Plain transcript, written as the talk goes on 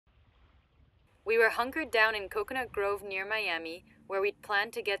We were hunkered down in Coconut Grove near Miami, where we'd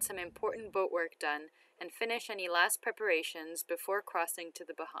planned to get some important boat work done and finish any last preparations before crossing to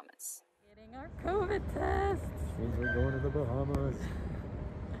the Bahamas. Getting our COVID tests! Means we're going to the Bahamas.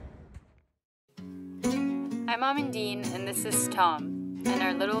 I'm Amandine, and this is Tom, and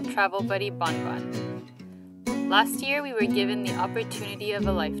our little travel buddy Bon Bon. Last year, we were given the opportunity of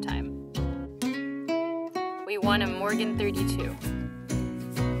a lifetime. We won a Morgan 32.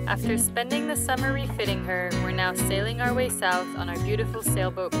 After spending the summer refitting her, we're now sailing our way south on our beautiful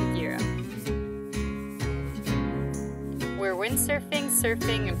sailboat Bagheera. We're windsurfing,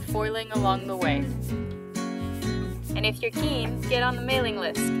 surfing, and foiling along the way. And if you're keen, get on the mailing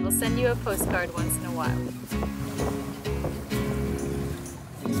list. We'll send you a postcard once in a while.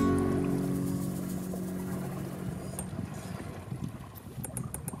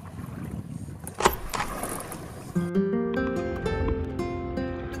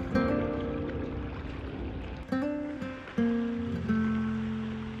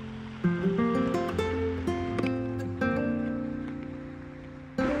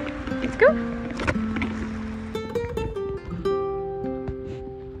 Let's go!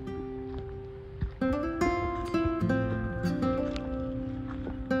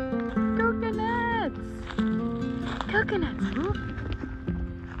 Coconuts! Coconuts!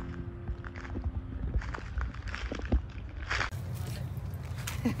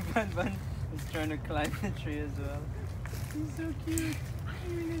 Bun is trying to climb the tree as well. He's so cute.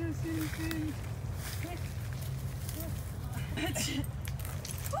 You're gonna see the thing.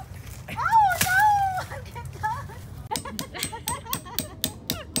 Oh no! I'm getting caught.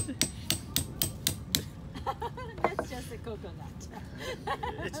 That's just a coconut.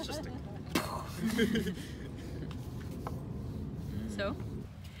 It's just a... So?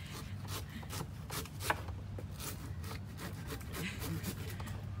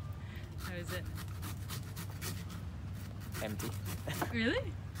 How is it? Empty.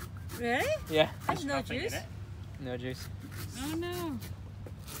 Really? Really? Yeah. There's no juice? No juice. Oh no.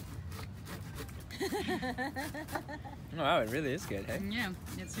 Oh, wow, it really is good, hey? Yeah,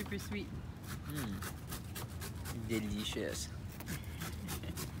 it's super sweet. Delicious.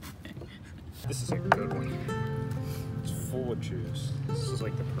 This is a good one. It's full of juice. This is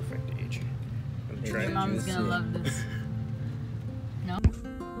like the perfect age. I'm gonna try Your it. mom's gonna love this. No?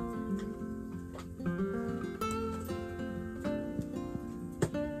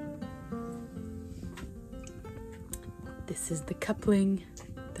 This is the coupling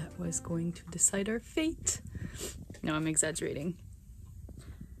that was going to decide our fate. No, I'm exaggerating.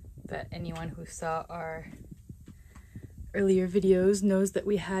 But anyone who saw our earlier videos knows that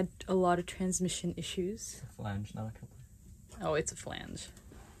we had a lot of transmission issues. Flange, not a couple. Oh, it's a flange.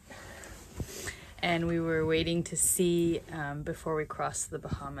 And we were waiting to see, before we crossed the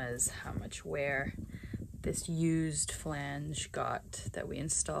Bahamas, how much wear this used flange got that we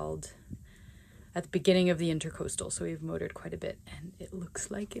installed at the beginning of the intercoastal. So we've motored quite a bit, and it looks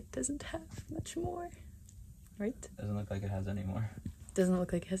like it doesn't have much more, right? Doesn't look like it has any more. Doesn't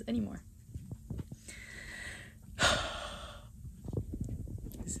look like it has any more.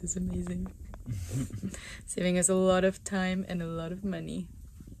 This is amazing. Saving us a lot of time and a lot of money.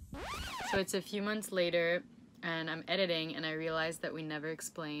 So it's a few months later, and I'm editing, and I realized that we never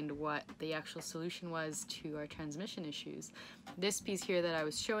explained what the actual solution was to our transmission issues. This piece here that I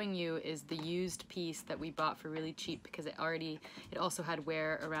was showing you is the used piece that we bought for really cheap because it also had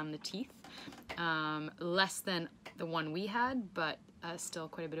wear around the teeth. Less than the one we had, but still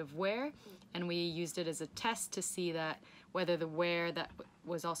quite a bit of wear. And we used it as a test to see that whether the wear that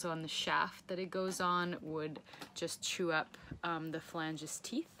was also on the shaft that it goes on would just chew up the flange's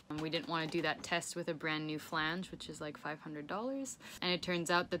teeth. We didn't want to do that test with a brand new flange, which is like $500. And it turns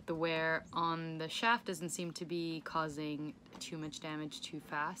out that the wear on the shaft doesn't seem to be causing too much damage too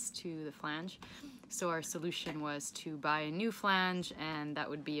fast to the flange. So our solution was to buy a new flange, and that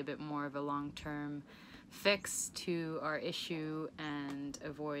would be a bit more of a long-term fix to our issue and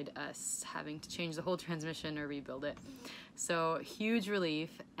avoid us having to change the whole transmission or rebuild it. So huge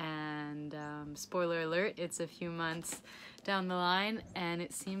relief, and spoiler alert, it's a few months down the line and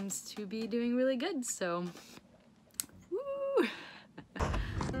it seems to be doing really good, so woo!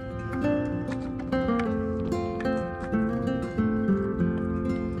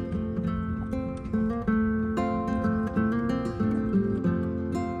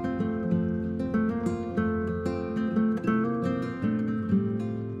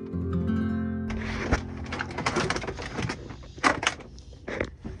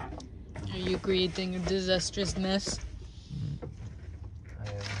 Are you creating a disastrous mess?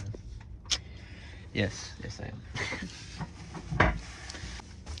 Yes, I am.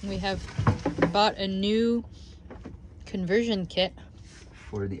 We have bought a new conversion kit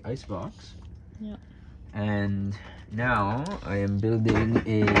for the icebox. Yeah. And now I am building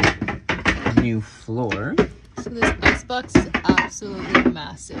a new floor. So this icebox is absolutely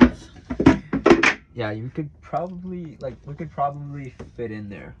massive. Yeah, you could probably, we could probably fit in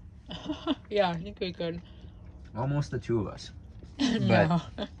there. Yeah, I think we could. Almost the two of us. No.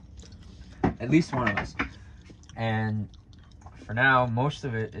 But at least one of us. And for now, most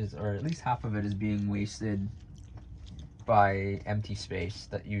of it is, or at least half of it is being wasted by empty space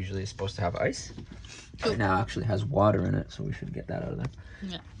that usually is supposed to have ice. Right now actually has water in it, so we should get that out of there.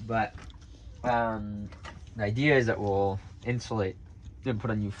 Yeah. But the idea is that we'll insulate and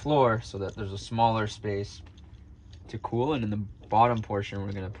put a new floor so that there's a smaller space to cool, and in the bottom portion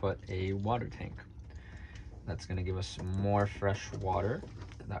we're going to put a water tank that's going to give us more fresh water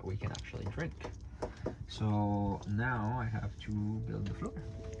that we can actually drink. So now I have to build the floor.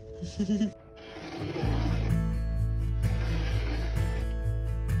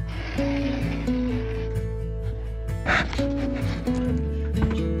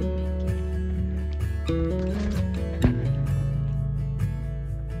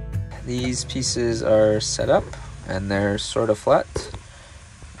 These pieces are set up and they're sort of flat,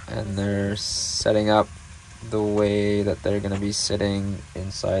 and they're setting up the way that they're going to be sitting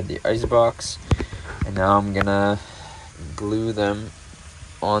inside the icebox. And now I'm going to glue them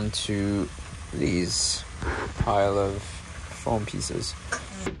onto these pile of foam pieces.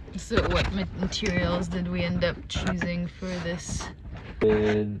 So what materials did we end up choosing for this?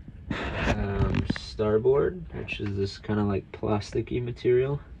 And starboard, which is this kind of like plasticky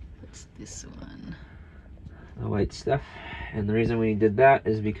material. What's this one? The white stuff. And the reason we did that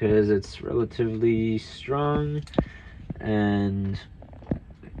is because it's relatively strong, and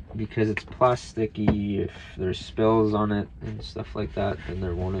because it's plasticky, if there's spills on it and stuff like that, then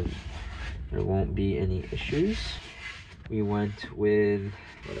there won't be any issues. We went with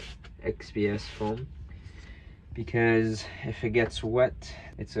XPS foam because if it gets wet,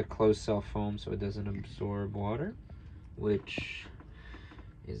 it's a closed cell foam, so it doesn't absorb water, which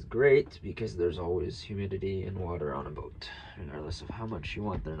is great because there's always humidity and water on a boat, regardless of how much you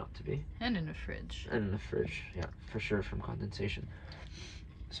want there not to be. And in a fridge. And in a fridge, yeah, for sure, from condensation.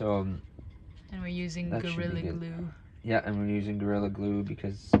 So, and we're using Gorilla Glue. Yeah, and we're using Gorilla Glue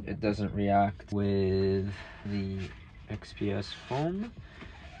because it doesn't react with the XPS foam,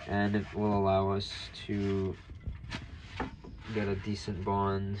 and it will allow us to get a decent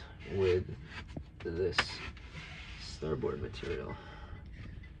bond with this starboard material.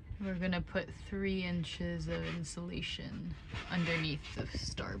 We're gonna put 3 inches of insulation underneath the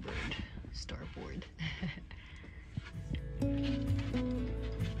starboard.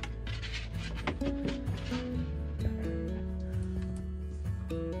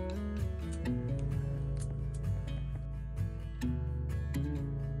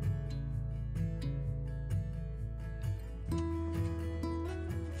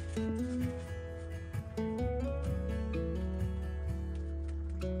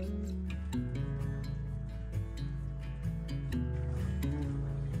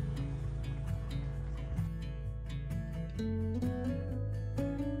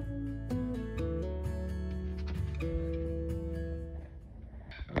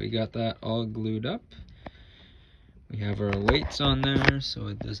 We got that all glued up. We have our weights on there so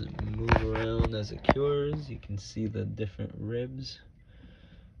it doesn't move around as it cures. You can see the different ribs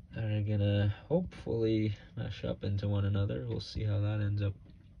that are gonna hopefully mesh up into one another. We'll see how that ends up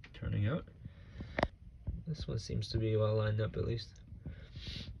turning out. This one seems to be well lined up at least.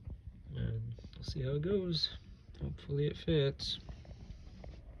 And we'll see how it goes. Hopefully it fits.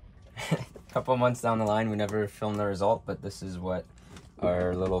 A couple months down the line, we never filmed the result, but this is what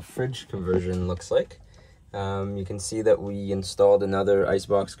our little fridge conversion looks like. You can see that we installed another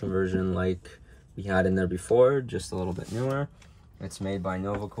icebox conversion like we had in there before, just a little bit newer. It's made by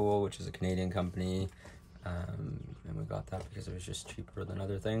Novacool, which is a Canadian company, and we got that because it was just cheaper than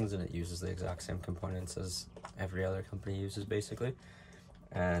other things, and it uses the exact same components as every other company uses basically.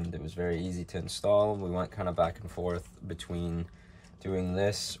 And it was very easy to install. We went kind of back and forth between doing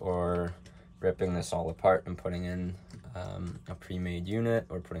this or ripping this all apart and putting in a pre-made unit,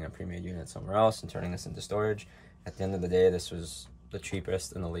 or putting a pre-made unit somewhere else and turning this into storage. At the end of the day, this was the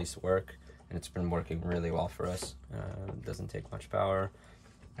cheapest and the least work, and it's been working really well for us. It doesn't take much power,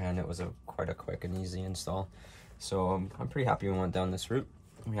 and it was quite a quick and easy install. So I'm pretty happy we went down this route.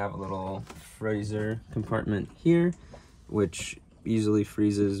 We have a little freezer compartment here, which easily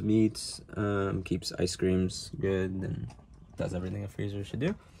freezes meats, keeps ice creams good, and does everything a freezer should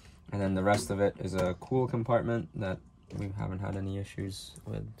do. And then the rest of it is a cool compartment that we haven't had any issues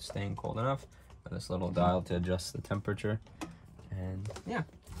with staying cold enough. Got this little dial to adjust the temperature. And yeah,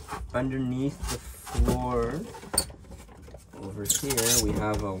 underneath the floor over here we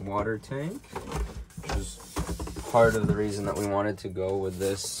have a water tank, which is part of the reason that we wanted to go with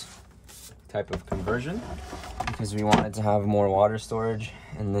this type of conversion, because we wanted to have more water storage.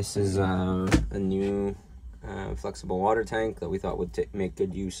 And this is a new flexible water tank that we thought would make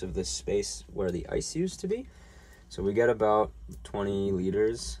good use of this space where the ice used to be. So we get about 20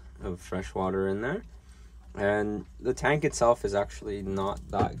 liters of fresh water in there. And the tank itself is actually not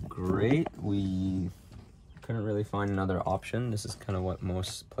that great. We couldn't really find another option. This is kind of what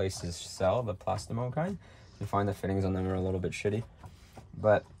most places sell, the Plastimo kind. You find the fittings on them are a little bit shitty,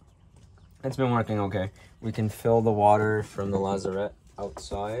 but it's been working okay. We can fill the water from the lazarette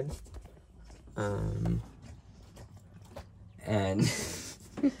outside. And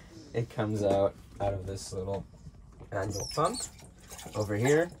it comes out of this little manual pump over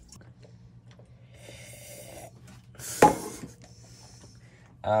here.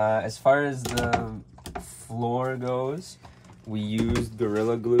 As far as the floor goes, we used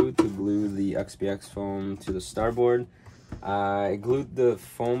Gorilla Glue to glue the XPX foam to the starboard. I glued the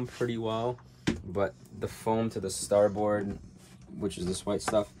foam pretty well, but the foam to the starboard, which is this white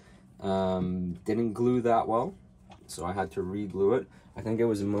stuff, didn't glue that well, so I had to re-glue it. I think it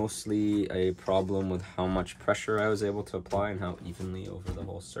was mostly a problem with how much pressure I was able to apply and how evenly over the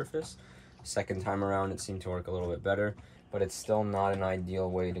whole surface. Second time around it seemed to work a little bit better, but it's still not an ideal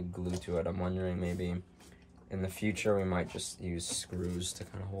way to glue to it. I'm wondering maybe in the future we might just use screws to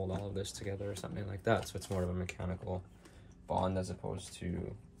kind of hold all of this together or something like that, so it's more of a mechanical bond as opposed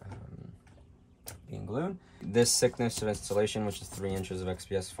to being glued. This thickness of installation, which is 3 inches of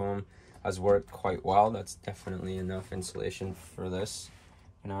XPS foam, has worked quite well. That's definitely enough insulation for this,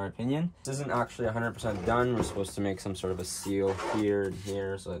 in our opinion. This isn't actually 100% done. We're supposed to make some sort of a seal here and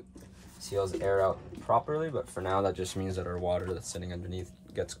here so it seals air out properly, but for now that just means that our water that's sitting underneath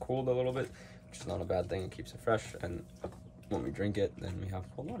gets cooled a little bit, which is not a bad thing. It keeps it fresh, and when we drink it, then we have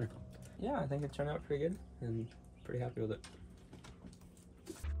cold water. Yeah, I think it turned out pretty good and pretty happy with it.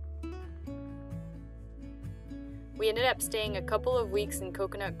 We ended up staying a couple of weeks in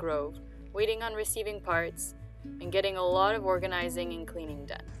Coconut Grove, waiting on receiving parts and getting a lot of organizing and cleaning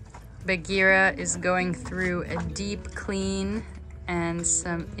done. Bagheera is going through a deep clean and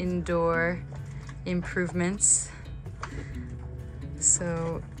some indoor improvements.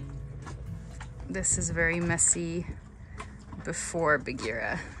 So this is very messy before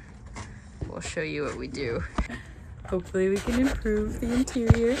Bagheera. We'll show you what we do. Hopefully we can improve the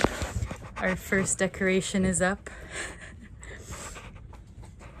interior. Our first decoration is up.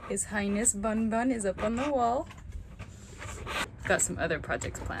 His Highness Bun Bun is up on the wall. Got some other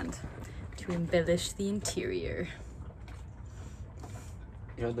projects planned to embellish the interior.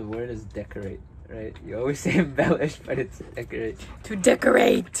 You know, the word is decorate, right? You always say embellish, but it's decorate. To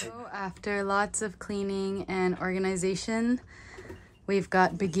decorate! So after lots of cleaning and organization, we've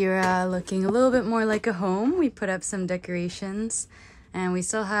got Bagheera looking a little bit more like a home. We put up some decorations and we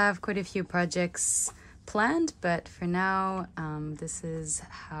still have quite a few projects planned, but for now, this is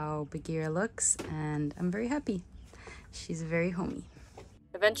how Bagheera looks and I'm very happy. She's very homey.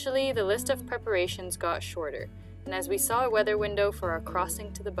 Eventually, the list of preparations got shorter, and as we saw a weather window for our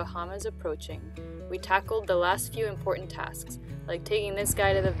crossing to the Bahamas approaching, we tackled the last few important tasks, like taking this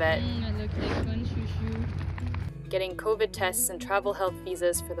guy to the vet, That looks like fun, shoo-shoo. getting COVID tests and travel health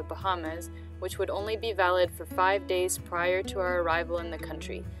visas for the Bahamas, which would only be valid for 5 days prior to our arrival in the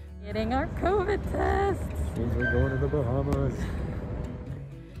country. Getting our COVID tests! We're going to the Bahamas.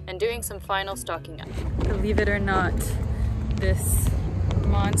 And doing some final stocking up. Believe it or not, this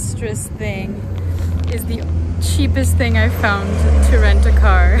monstrous thing is the cheapest thing I found to rent a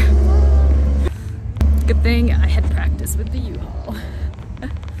car. Good thing I had practice with the U-Haul.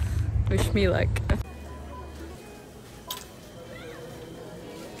 Wish me luck.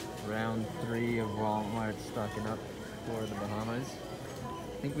 Round 3 of Walmart stocking up for the Bahamas.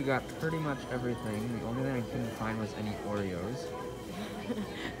 I think we got pretty much everything. The only thing I couldn't find was any Oreos.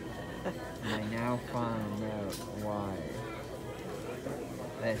 And I now find out why.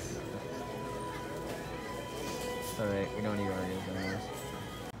 This. It's alright, we don't need Oreos anyways.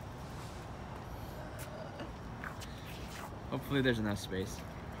 Hopefully there's enough space.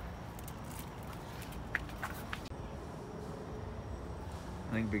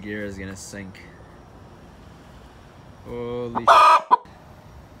 I think Bagheera is gonna sink. Holy shit.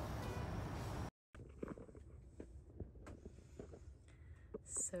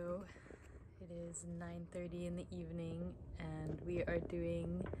 So it is 9:30 in the evening and we are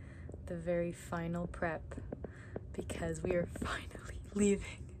doing the very final prep because we are finally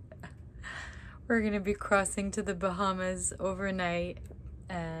leaving. We're gonna be crossing to the Bahamas overnight,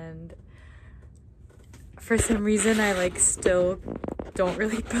 and for some reason I like still don't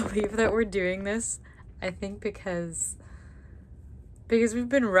really believe that we're doing this. I think because we've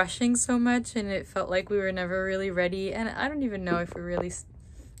been rushing so much and it felt like we were never really ready, and I don't even know if we really,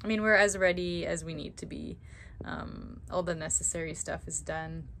 I mean, we're as ready as we need to be. All the necessary stuff is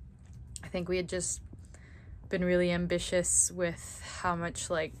done. I think we had just been really ambitious with how much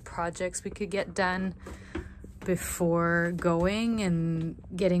like projects we could get done before going, and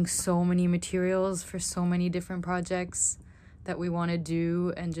getting so many materials for so many different projects that we want to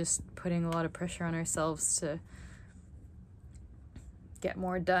do, and just putting a lot of pressure on ourselves to get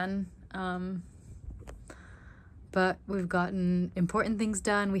more done. But we've gotten important things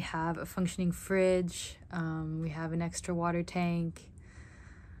done. We have a functioning fridge. We have an extra water tank.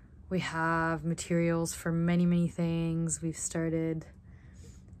 We have materials for many, many things. We've started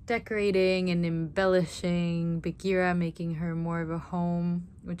decorating and embellishing Bagheera, making her more of a home,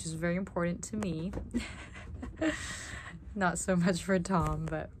 which is very important to me. Not so much for Tom,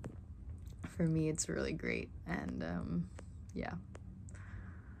 but for me it's really great. And yeah,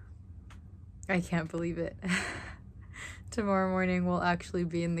 I can't believe it. Tomorrow morning we'll actually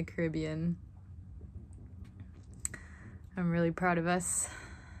be in the Caribbean. I'm really proud of us.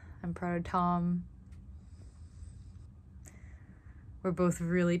 I'm proud of Tom. We're both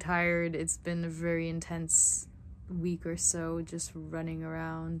really tired. It's been a very intense week or so just running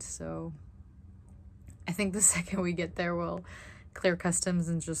around, so I think the second we get there we'll clear customs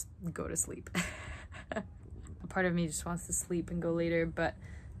and just go to sleep. A part of me just wants to sleep and go later, but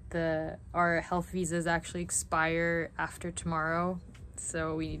our health visas actually expire after tomorrow,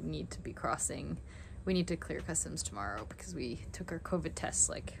 so we need to be crossing. We need to clear customs tomorrow because we took our COVID tests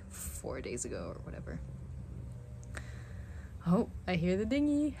like 4 days ago or whatever. Oh, I hear the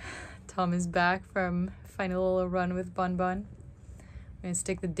dinghy. Tom is back from final little run with Bon Bon. We're gonna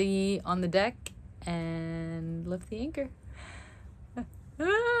stick the dinghy on the deck and lift the anchor.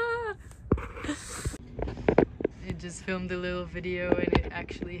 It just filmed a little video and it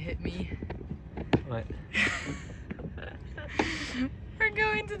actually hit me. What? We're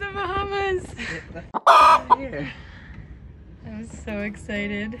going to the Bahamas! Here. I'm so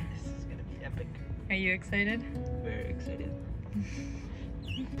excited. This is gonna be epic. Are you excited? Very excited.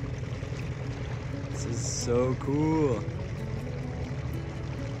 This is so cool.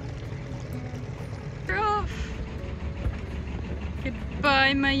 We're off!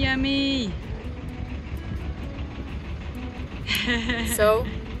 Goodbye, Miami! So,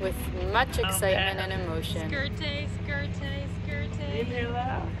 with much excitement and emotion,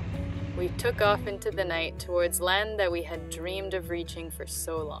 we took off into the night towards land that we had dreamed of reaching for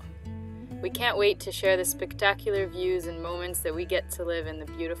so long. We can't wait to share the spectacular views and moments that we get to live in the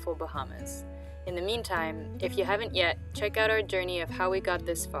beautiful Bahamas. In the meantime, if you haven't yet, check out our journey of how we got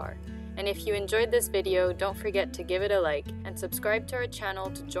this far. And if you enjoyed this video, don't forget to give it a like and subscribe to our channel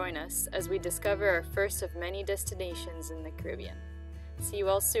to join us as we discover our first of many destinations in the Caribbean. See you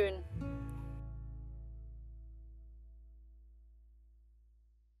all soon!